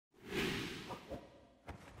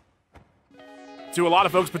To a lot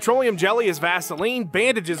of folks, petroleum jelly is Vaseline,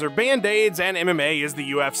 bandages are Band-Aids, and MMA is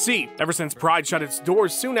the UFC. Ever since Pride shut its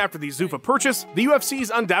doors soon after the Zuffa purchase, the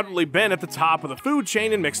UFC's undoubtedly been at the top of the food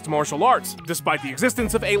chain in mixed martial arts. Despite the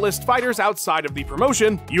existence of A-list fighters outside of the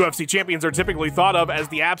promotion, UFC champions are typically thought of as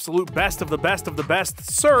the absolute best of the best of the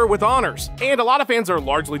best, sir, with honors. And a lot of fans are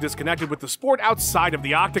largely disconnected with the sport outside of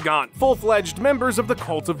the octagon, full-fledged members of the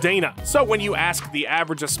cult of Dana. So when you ask the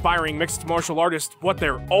average aspiring mixed martial artist what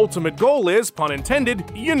their ultimate goal is, pun intended,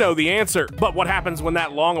 you know the answer. But what happens when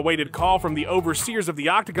that long-awaited call from the overseers of the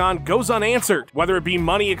octagon goes unanswered? Whether it be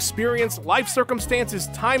money, experience, life circumstances,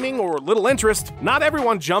 timing, or little interest, not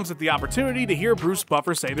everyone jumps at the opportunity to hear Bruce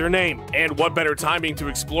Buffer say their name. And what better timing to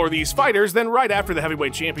explore these fighters than right after the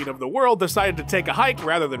heavyweight champion of the world decided to take a hike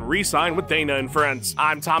rather than re-sign with Dana and Friends.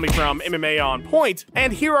 I'm Tommy from MMA On Point,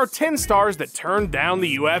 and here are 10 stars that turned down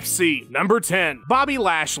the UFC. Number 10. Bobby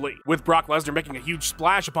Lashley. With Brock Lesnar making a huge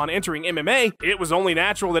splash upon entering MMA, it was only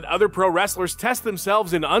natural that other pro wrestlers test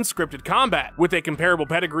themselves in unscripted combat. With a comparable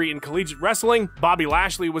pedigree in collegiate wrestling, Bobby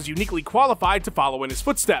Lashley was uniquely qualified to follow in his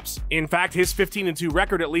footsteps. In fact, his 15-2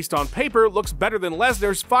 record, at least on paper, looks better than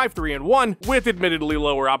Lesnar's 5-3-1 with admittedly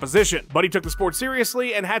lower opposition. But he took the sport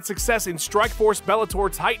seriously and had success in Strikeforce, Bellator,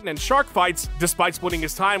 Titan, and Shark fights, despite splitting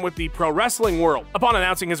his time with the pro wrestling world. Upon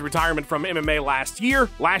announcing his retirement from MMA last year,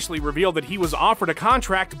 Lashley revealed that he was offered a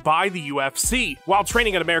contract by the UFC. While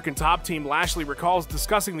training at American Top Team, Lashley recalls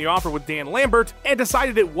discussing the offer with Dan Lambert and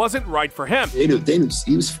decided it wasn't right for him. He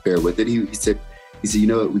was fair with it. He said, you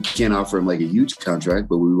know what, we can't offer him like a huge contract,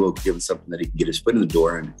 but we will give him something that he can get his foot in the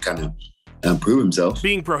door and kind of prove himself.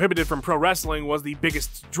 Being prohibited from pro wrestling was the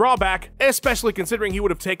biggest drawback, especially considering he would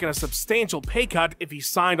have taken a substantial pay cut if he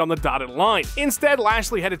signed on the dotted line. Instead,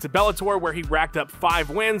 Lashley headed to Bellator, where he racked up 5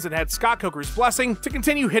 wins and had Scott Coker's blessing to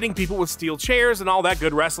continue hitting people with steel chairs and all that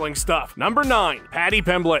good wrestling stuff. Number 9. Paddy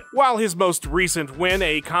Pimblett. While his most recent win,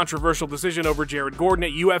 a controversial decision over Jared Gordon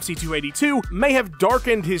at UFC 282, may have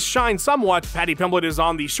darkened his shine somewhat, Paddy Pimblett is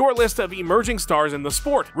on the short list of emerging stars in the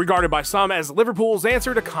sport, regarded by some as Liverpool's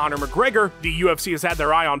answer to Conor McGregor. The UFC has had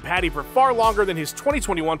their eye on Paddy for far longer than his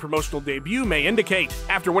 2021 promotional debut may indicate.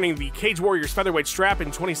 After winning the Cage Warriors featherweight strap in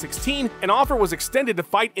 2016, an offer was extended to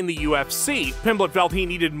fight in the UFC. Pimblett felt he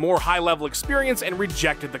needed more high-level experience and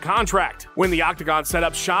rejected the contract. When the Octagon set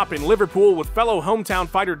up shop in Liverpool with fellow hometown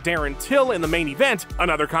fighter Darren Till in the main event,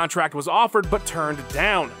 another contract was offered but turned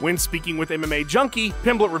down. When speaking with MMA Junkie,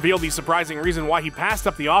 Pimblett revealed the surprising reason why he passed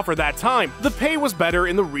up the offer that time. The pay was better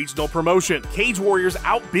in the regional promotion. Cage Warriors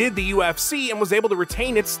outbid the UFC and was able to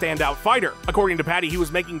retain its standout fighter. According to Paddy, he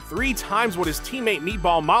was making 3 times what his teammate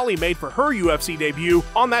Meatball Molly made for her UFC debut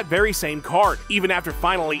on that very same card. Even after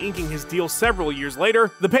finally inking his deal several years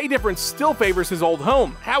later, the pay difference still favors his old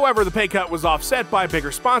home. However, the pay cut was offset by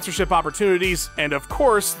bigger sponsorship opportunities and, of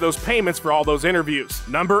course, those payments for all those interviews.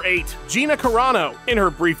 Number 8. Gina Carano. In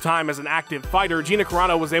her brief time as an active fighter, Gina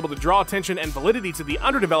Carano was able to draw attention and validity to the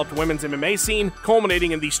underdeveloped women's MMA scene,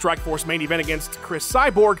 culminating in the Strikeforce main event against Chris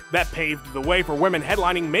Cyborg that paved the way for women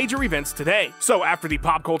headlining major events today. So after the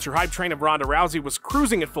pop culture hype train of Ronda Rousey was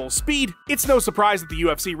cruising at full speed, it's no surprise that the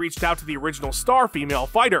UFC reached out to the original star female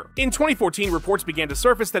fighter. In 2014, reports began to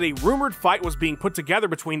surface that a rumored fight was being put together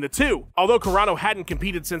between the two. Although Carano hadn't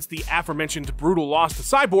competed since the aforementioned brutal loss to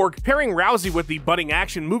Cyborg, pairing Rousey with the budding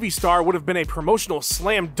action movie star would have been a promotional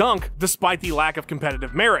slam dunk despite the lack of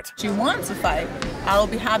competitive merit. She wants to fight. I'll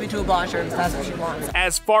be happy to oblige her if that's what she wants.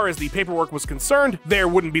 As far as the paperwork was concerned, there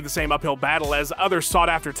wouldn't be the same uphill battle as other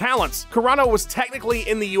sought-after talents. Carano was technically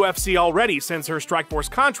in the UFC already since her Strikeforce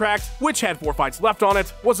contract, which had 4 fights left on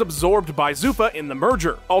it, was absorbed by Zuffa in the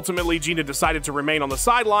merger. Ultimately, Gina decided to remain on the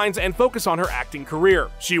sidelines and focus on her acting career.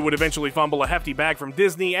 She would eventually fumble a hefty bag from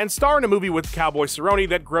Disney and star in a movie with Cowboy Cerrone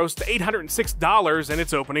that grossed $806 in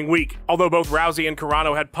its opening week. Although both Rousey and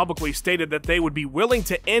Carano had publicly stated that they would be willing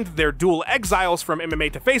to end their dual exiles from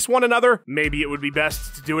MMA to face one another, maybe it would be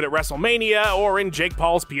best to do it at WrestleMania or in Jake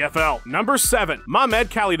Paul's PFL. Number 7. Mamed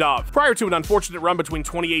Khalidov. Prior to an unfortunate run between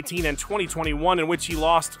 2018 and 2021 in which he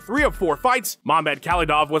lost 3 of 4 fights, Mamed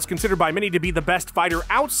Khalidov was considered by many to be the best fighter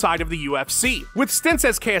outside of the UFC. With stints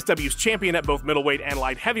as KSW's champion at both middleweight and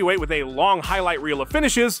light heavyweight with a long highlight reel of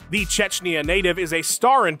finishes, the Chechnya native is a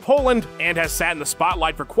star in Poland and has sat in the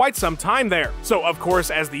spotlight for quite some time there. So of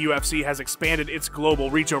course, as the UFC has expanded its global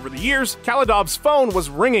reach over the years, Khalidov's phone was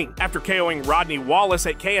ringing. After KOing Rodney Wallace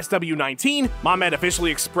at KSW 19, Mamed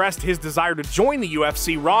officially expressed expressed his desire to join the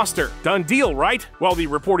UFC roster. Done deal, right? Well, the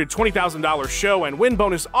reported $20,000 show and win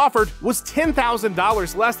bonus offered was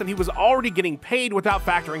 $10,000 less than he was already getting paid without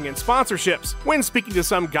factoring in sponsorships. When speaking to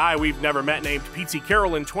some guy we've never met named Pete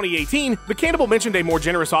Carroll in 2018, the cannibal mentioned a more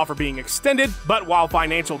generous offer being extended, but while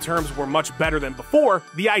financial terms were much better than before,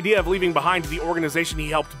 the idea of leaving behind the organization he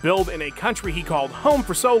helped build in a country he called home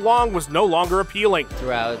for so long was no longer appealing.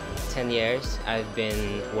 Throughout 10 years, I've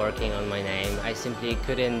been working on my name. I simply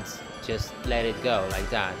couldn't just let it go like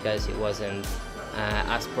that because it wasn't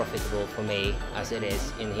as profitable for me as it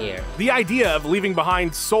is in here. The idea of leaving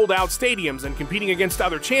behind sold-out stadiums and competing against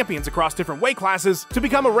other champions across different weight classes to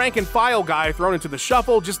become a rank-and-file guy thrown into the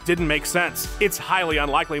shuffle just didn't make sense. It's highly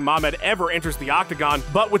unlikely Mamed ever enters the octagon,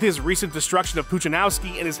 but with his recent destruction of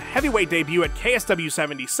Puchanowski in his heavyweight debut at KSW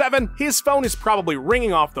 77, his phone is probably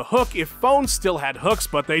ringing off the hook if phones still had hooks,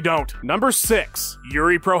 but they don't. Number 6.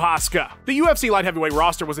 Yuri Prochazka. The UFC light heavyweight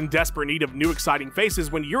roster was in desperate need of new exciting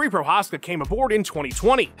faces when Yuri Prochazka came aboard in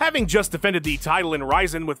 2020. Having just defended the title in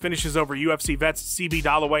Ryzen with finishes over UFC vets CB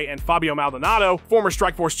Dalloway and Fabio Maldonado, former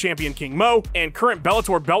Strikeforce champion King Mo, and current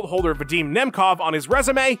Bellator belt holder Vadim Nemkov on his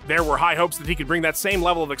resume, there were high hopes that he could bring that same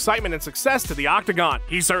level of excitement and success to the octagon.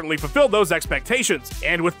 He certainly fulfilled those expectations,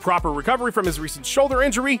 and with proper recovery from his recent shoulder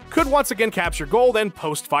injury, could once again capture gold and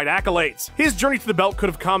post-fight accolades. His journey to the belt could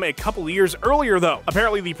have come a couple years earlier though.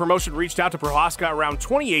 Apparently the promotion reached out to Prochazka around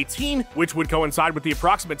 2018, which would coincide with the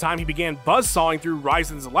approximate time he began buzzsawing through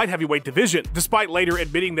Ryzen's light heavyweight division. Despite later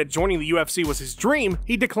admitting that joining the UFC was his dream,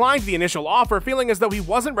 he declined the initial offer, feeling as though he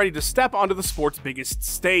wasn't ready to step onto the sport's biggest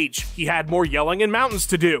stage. He had more yelling and mountains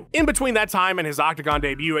to do. In between that time and his octagon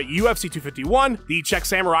debut at UFC 251, the Czech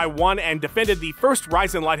Samurai won and defended the first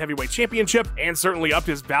Ryzen light heavyweight championship, and certainly upped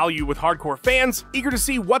his value with hardcore fans, eager to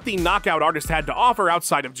see what the knockout artist had to offer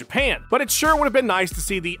outside of Japan. But it sure would have been nice to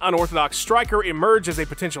see the unorthodox striker emerge as a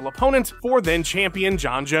potential opponent for then champion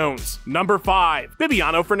John Jones. Number 5.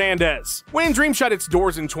 Bibiano Fernandes. When Dream shut its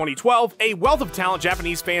doors in 2012, a wealth of talent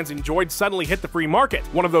Japanese fans enjoyed suddenly hit the free market.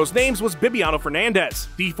 One of those names was Bibiano Fernandes,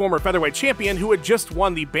 the former featherweight champion who had just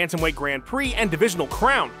won the Bantamweight Grand Prix and divisional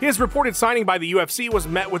crown. His reported signing by the UFC was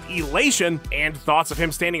met with elation and thoughts of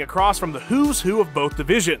him standing across from the who's who of both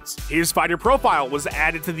divisions. His fighter profile was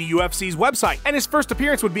added to the UFC's website, and his first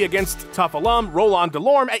appearance would be against tough alum Roland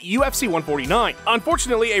Delorme at UFC 149.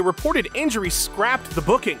 Unfortunately, a reported injury scrapped the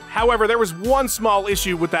booking. However, there was one small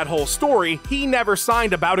issue with that whole story. He never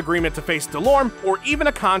signed a bout agreement to face Delorme or even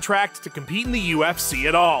a contract to compete in the UFC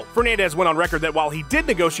at all. Fernandez went on record that while he did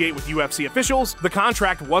negotiate with UFC officials, the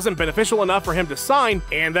contract wasn't beneficial enough for him to sign,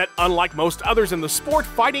 and that unlike most others in the sport,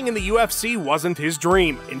 fighting in the UFC wasn't his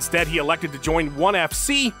dream. Instead, he elected to join ONE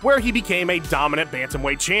FC, where he became a dominant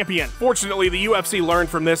bantamweight champion. Fortunately, the UFC learned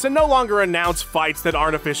from this and no longer announce fights that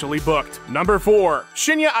aren't officially booked. Number 4.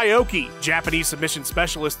 Shinya Aoki. Japanese submission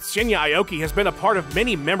specialist Shinya Aoki has been a part of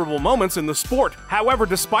many memorable moments in the sport. However,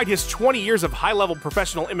 despite his 20 years of high-level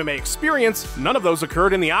professional MMA experience, none of those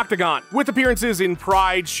occurred in the octagon. With appearances in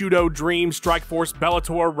Pride, Shudo, Dream, Strikeforce,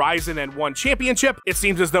 Bellator, Ryzen, and ONE Championship, it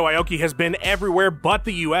seems as though Aoki has been everywhere but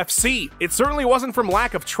the UFC. It certainly wasn't from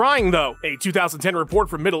lack of trying, though. A 2010 report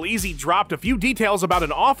from Middle Easy dropped a few details about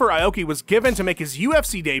an offer Aoki was given to make his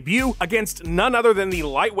UFC debut against none other than the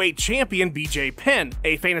lightweight champion BJ Penn,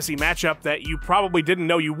 a fantasy matchup that you probably didn't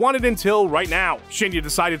know you wanted until right now. Shinya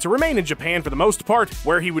decided to remain in Japan for the most part,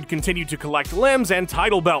 where he would continue to collect limbs and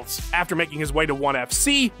title belts. After making his way to ONE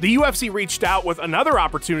FC, the UFC reached out with another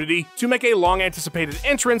opportunity to make a long-anticipated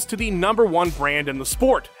entrance to the #1 brand in the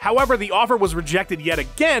sport. However, the offer was rejected yet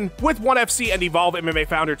again, with ONE FC and Evolve MMA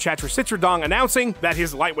founder Chatra Citradong announcing that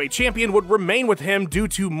his lightweight champion would remain with him due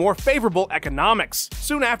to more favorable economics.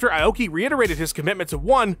 Soon after, Aoki reiterated his commitment to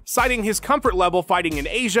ONE, citing his comfort level fighting in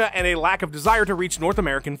Asia and a lack of desire to reach North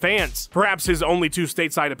American fans. Perhaps his only 2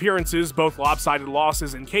 stateside appearances, both lopsided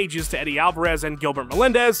losses in cages to Eddie Alvarez and Gilbert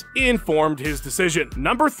Melendez, informed his decision.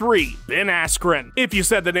 Number 3. Ben Askren. If you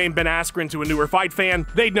said the name Ben Askren to a newer fight fan,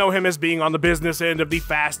 they'd know him as being on the business end of the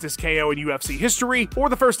fastest KO in UFC history, or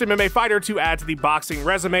the first MMA fighter to add to the boxing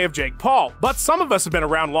resume of Jake Paul. But some of us have been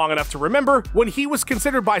around long enough to remember when he was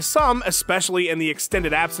considered by some, especially in the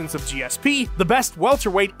extended absence of GSP, the best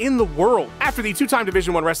welterweight in the world. After the 2-time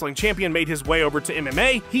Division I wrestling champion made his way over to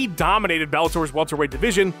MMA, he dominated dominated Bellator's welterweight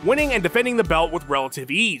division, winning and defending the belt with relative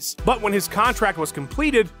ease. But when his contract was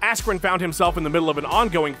completed, Askren found himself in the middle of an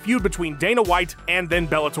ongoing feud between Dana White and then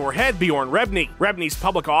Bellator head Bjorn Rebney. Rebney's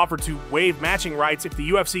public offer to waive matching rights if the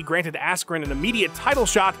UFC granted Askren an immediate title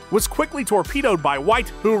shot was quickly torpedoed by White,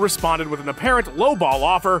 who responded with an apparent lowball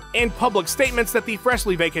offer and public statements that the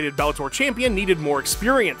freshly vacated Bellator champion needed more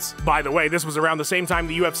experience. By the way, this was around the same time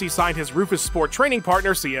the UFC signed his Rufus Sport training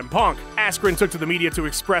partner CM Punk. Askren took to the media to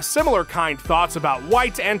express similar kind thoughts about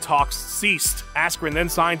White, and talks ceased. Askren then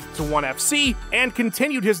signed to ONE FC and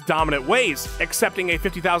continued his dominant ways, accepting a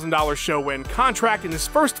 $50,000 show-win contract in his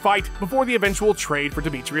first fight before the eventual trade for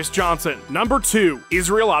Demetrius Johnson. Number 2.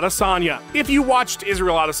 Israel Adesanya. If you watched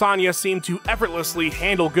Israel Adesanya seem to effortlessly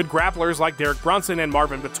handle good grapplers like Derek Brunson and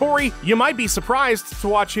Marvin Vettori, you might be surprised to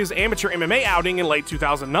watch his amateur MMA outing in late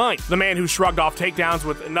 2009. The man who shrugged off takedowns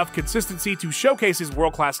with enough consistency to showcase his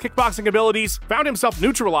world-class kickboxing abilities found himself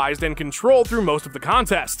neutralized and controlled through most of the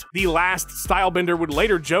contest. The last stylebender would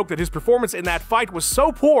later joke that his performance in that fight was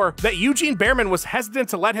so poor that Eugene Behrman was hesitant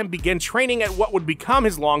to let him begin training at what would become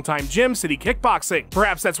his longtime gym, City Kickboxing.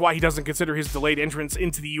 Perhaps that's why he doesn't consider his delayed entrance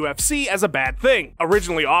into the UFC as a bad thing.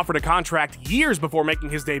 Originally offered a contract years before making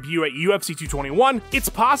his debut at UFC 221, it's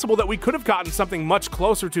possible that we could have gotten something much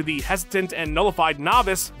closer to the hesitant and nullified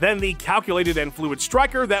novice than the calculated and fluid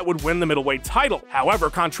striker that would win the middleweight title. However,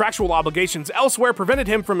 contractual obligations elsewhere prevented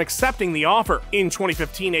him from accepting the offer. In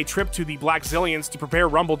 2015, a trip to the Black Zillions to prepare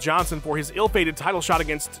Rumble Johnson for his ill-fated title shot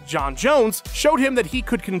against John Jones showed him that he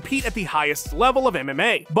could compete at the highest level of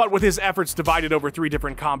MMA. But with his efforts divided over 3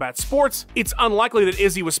 different combat sports, it's unlikely that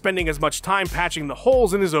Izzy was spending as much time patching the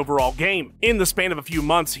holes in his overall game. In the span of a few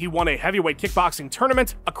months, he won a heavyweight kickboxing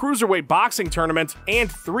tournament, a cruiserweight boxing tournament,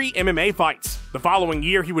 and 3 MMA fights. The following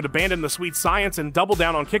year, he would abandon the sweet science and double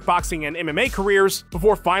down on kickboxing and MMA careers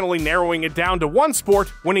before finally narrowing it down to one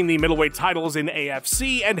sport, winning the middleweight titles in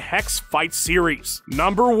AFC and Hex Fight Series.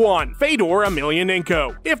 Number 1. Fedor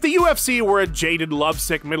Emelianenko. If the UFC were a jaded,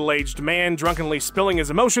 lovesick, middle-aged man drunkenly spilling his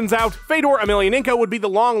emotions out, Fedor Emelianenko would be the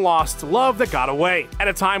long-lost love that got away. At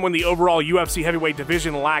a time when the overall UFC heavyweight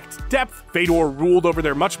division lacked depth, Fedor ruled over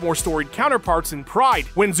their much more storied counterparts in pride.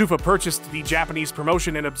 When Zuffa purchased the Japanese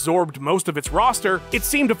promotion and absorbed most of its roster, it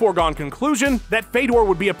seemed a foregone conclusion that Fedor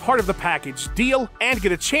would be a part of the package deal and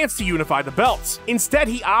get a chance to unify the belts. Instead,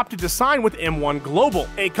 he opted to sign with M1 Global,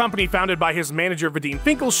 a company founded by his manager Vadim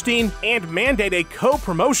Finkelstein, and mandate a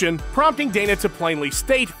co-promotion, prompting Dana to plainly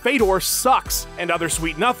state Fedor sucks and other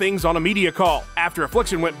sweet nothings on a media call. After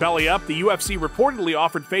Affliction went belly up, the UFC reportedly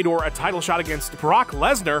offered Fedor a title shot against Brock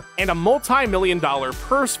Lesnar and a multi-million-dollar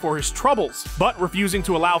purse for his troubles, but refusing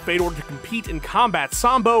to allow Fedor to compete in Combat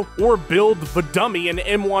Sambo or build the dummy in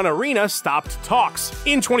M1 Arena stopped talks.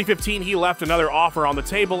 In 2015, he left another offer on the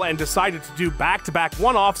table and decided to do back-to-back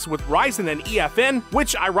one-offs with Ryzen and EFN,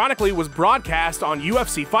 which ironically was broadcast on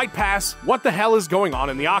UFC Fight Pass. What the hell is going on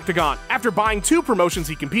in the Octagon? After buying 2 promotions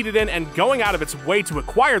he competed in and going out of its way to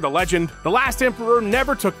acquire the legend, the last Emperor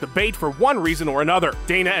never took the bait for one reason or another.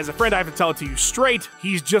 Dana, as a friend, I have to tell it to you straight,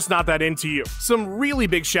 he's just not that into you. Some really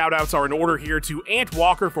big shoutouts are in order here to Ant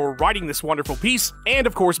Walker for writing this wonderful piece, and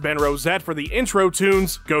of course Ben Rosette for the intro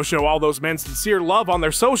tunes. Go show all those men sincere love on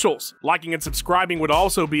their socials. Liking and subscribing would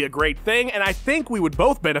also be a great thing, and I think we would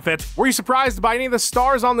both benefit. Were you surprised by any of the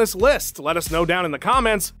stars on this list? Let us know down in the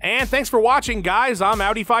comments, and thanks for watching, guys. I'm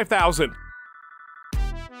Audi 5000.